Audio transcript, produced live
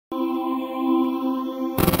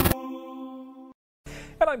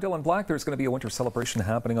And I'm Dylan Black. There's going to be a winter celebration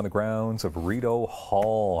happening on the grounds of Rideau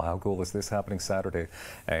Hall. How cool is this, happening Saturday?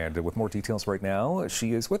 And with more details right now,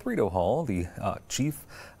 she is with Rideau Hall, the Chief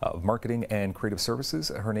of Marketing and Creative Services.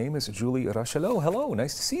 Her name is Julie Rocheleau. Hello,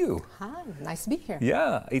 nice to see you. Hi, nice to be here.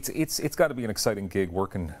 Yeah, it's got to be an exciting gig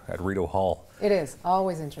working at Rideau Hall. It is,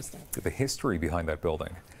 always interesting. The history behind that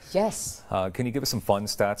building. Yes. Can you give us some fun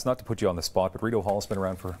stats? Not to put you on the spot, but Rideau Hall's been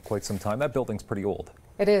around for quite some time. That building's pretty old.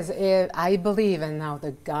 It is. I believe, and now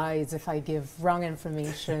the guys, if I give wrong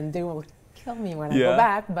information, they will kill me when I go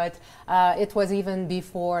back, but it was even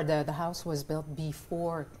before, the house was built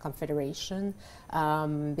before Confederation,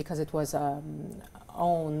 because it was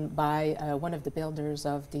owned by one of the builders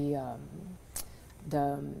of the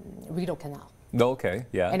Rideau Canal. Okay,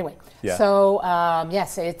 yeah. Anyway, yeah. So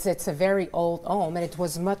yes, it's a very old home, and it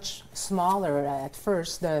was much smaller at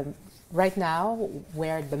first. Right now,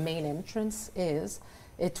 where the main entrance is,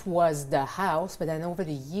 it was the house, but then over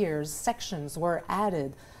the years, sections were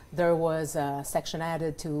added. There was a section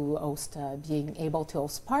added to host, being able to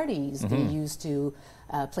host parties. They used to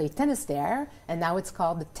play tennis there, and now it's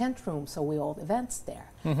called the tent room, so we hold events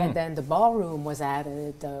there. And then the ballroom was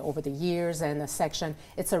added over the years, and a section,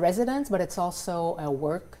 it's a residence, but it's also a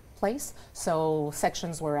workplace, so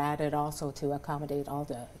sections were added also to accommodate all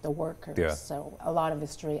the workers. Yeah. So a lot of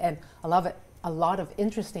history, and a lot of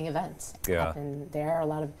interesting events happen there, a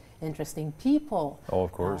lot of interesting people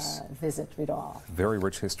visit Rideau Hall. Very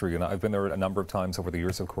rich history, and I've been there a number of times over the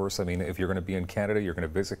years, of course. I mean, if you're going to be in Canada, you're going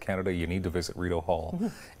to visit Canada, you need to visit Rideau Hall.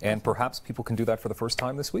 And perhaps people can do that for the first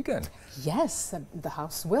time this weekend. Yes, the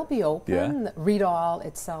house will be open. Yeah. Rideau Hall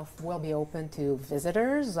itself will be open to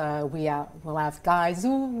visitors. We'll have guys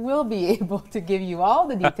who will be able to give you all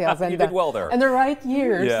the details and, did well there. And the right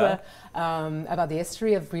years about the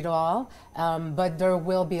history of Rideau Hall. But there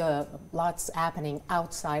will be lots happening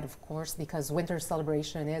outside, of course, because winter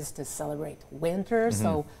celebration is to celebrate winter.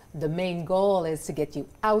 So the main goal is to get you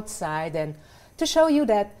outside and to show you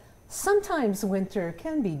that sometimes winter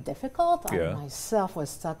can be difficult. I myself was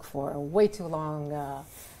stuck for way too long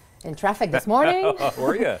in traffic this morning.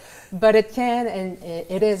 Were you? But it can, and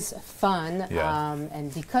it is fun.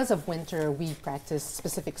 And because of winter, we practice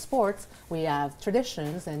specific sports. We have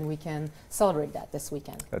traditions, and we can celebrate that this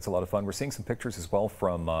weekend. That's a lot of fun. We're seeing some pictures as well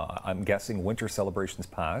from, I'm guessing, winter celebrations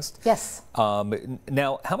past. Yes.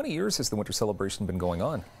 Now, how many years has the winter celebration been going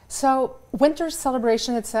on? So, winter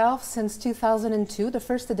celebration itself, since 2002, the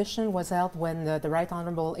first edition was held when the Right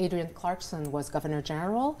Honorable Adrian Clarkson was Governor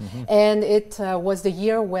General, and it was the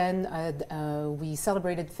year when we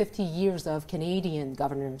celebrated 50 years of Canadian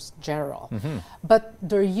Governors General. But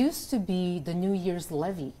there used to be the New Year's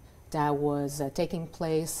levy that was taking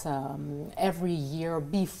place every year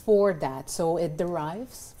before that, so it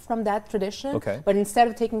derives from that tradition. But instead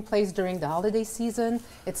of taking place during the holiday season,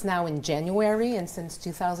 it's now in January, and since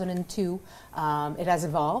 2002, it has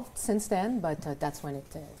evolved since then, but that's when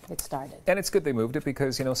it started. And it's good they moved it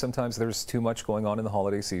because, you know, sometimes there's too much going on in the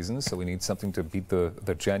holiday season, so we need something to beat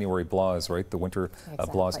the January blahs, right? The winter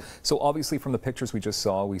blahs. So obviously from the pictures we just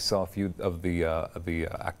saw, we saw a few of the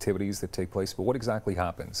activities that take place, but what exactly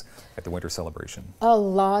happens at the winter celebration? A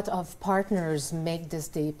lot of partners make this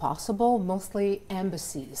day possible, mostly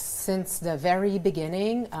embassies. Since the very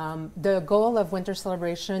beginning, the goal of winter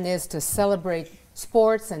celebration is to celebrate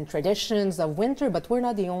sports and traditions of winter, but we're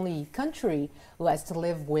not the only country who has to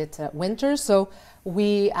live with winter, so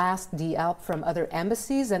we asked the help from other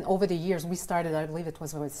embassies, and over the years we started, I believe it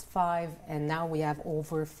was 5, and now we have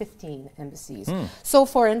over 15 embassies. So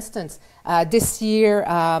for instance, this year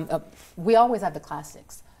we always have the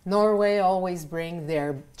classics. Norway always bring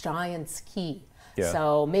their giant ski.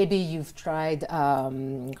 So maybe you've tried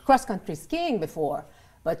cross-country skiing before,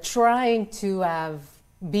 but trying to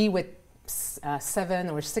be with 7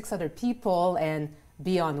 or 6 other people and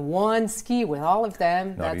be on one ski with all of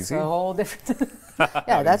them, that's a whole different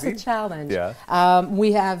that's a challenge.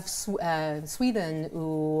 We have Sweden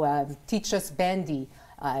who teach us bandy.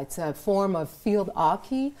 It's a form of field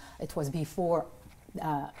hockey. It was before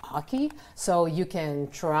hockey, so you can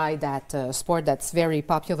try that sport that's very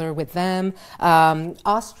popular with them.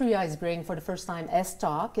 Austria is bringing for the first time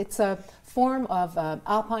S-Talk. It's a form of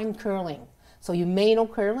alpine curling. So you may know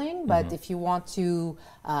curling, but if you want to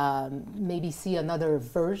maybe see another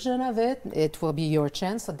version of it, it will be your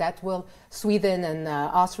chance. So that will, Sweden and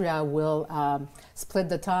Austria will split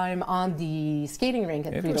the time on the skating rink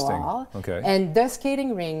at Rideau Hall. And the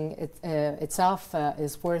skating rink itself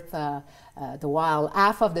is worth the while.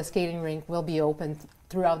 Half of the skating rink will be open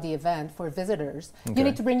throughout the event for visitors. You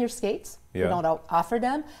need to bring your skates. We don't offer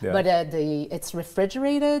them, but it's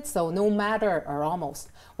refrigerated, so no matter, or almost,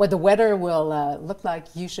 what the weather will look like,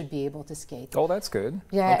 you should be able to skate. Oh, that's good.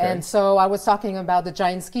 Yeah, okay. And so I was talking about the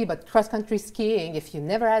giant ski, but cross-country skiing, if you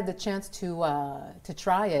never had the chance to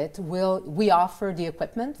try it, we offer the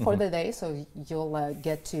equipment for the day, so you'll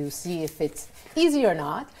get to see if it's easy or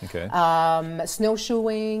not. Okay.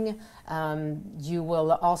 Snowshoeing. You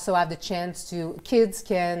will also have the chance to, kids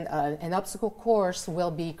can, an obstacle course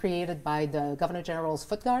will be created by the Governor General's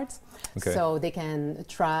Foot Guards. Okay. So they can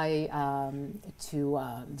try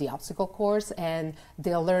the obstacle course, and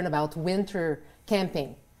they'll learn about winter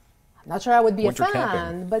camping. I'm not sure I would be winter a fan,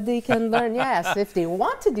 camping. but they can learn, yes, if they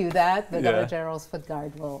want to do that, the Governor General's Foot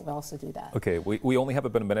Guard will also do that. Okay, we only have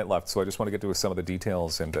about a minute left, so I just want to get to some of the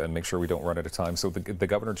details and make sure we don't run out of time. So the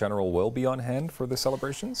Governor General will be on hand for the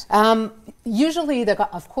celebrations? Usually,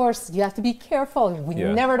 of course, you have to be careful. We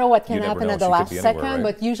never know what can happen at the last second, right?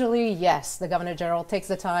 But usually, yes, the Governor General takes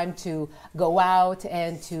the time to go out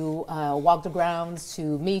and to walk the grounds,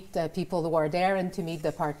 to meet the people who are there, and to meet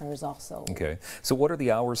the partners also. Okay, so what are the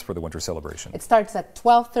hours for the winter celebration? It starts at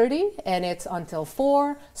 12:30 and it's until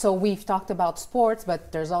 4. So we've talked about sports,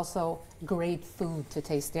 but there's also great food to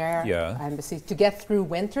taste there. Embassy to get through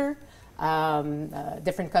winter.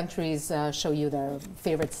 Different countries show you their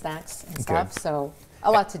favorite snacks and stuff. So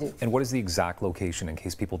a lot to do. And what is the exact location in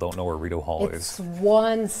case people don't know where Rideau Hall is? It's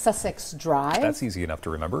 1 Sussex Drive. That's easy enough to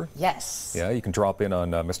remember. Yes. Yeah, you can drop in on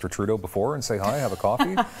Mr. Trudeau before and say hi, have a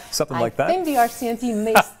coffee, something like that. I think the RCMP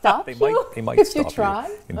may stop they you might if stop you try.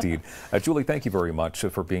 You. Indeed. Julie, thank you very much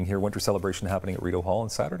for being here. Winter celebration happening at Rideau Hall on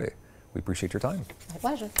Saturday. We appreciate your time. My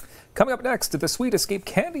pleasure. Coming up next, the Sweet Escape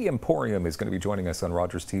Candy Emporium is going to be joining us on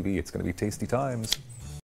Rogers TV. It's going to be tasty times.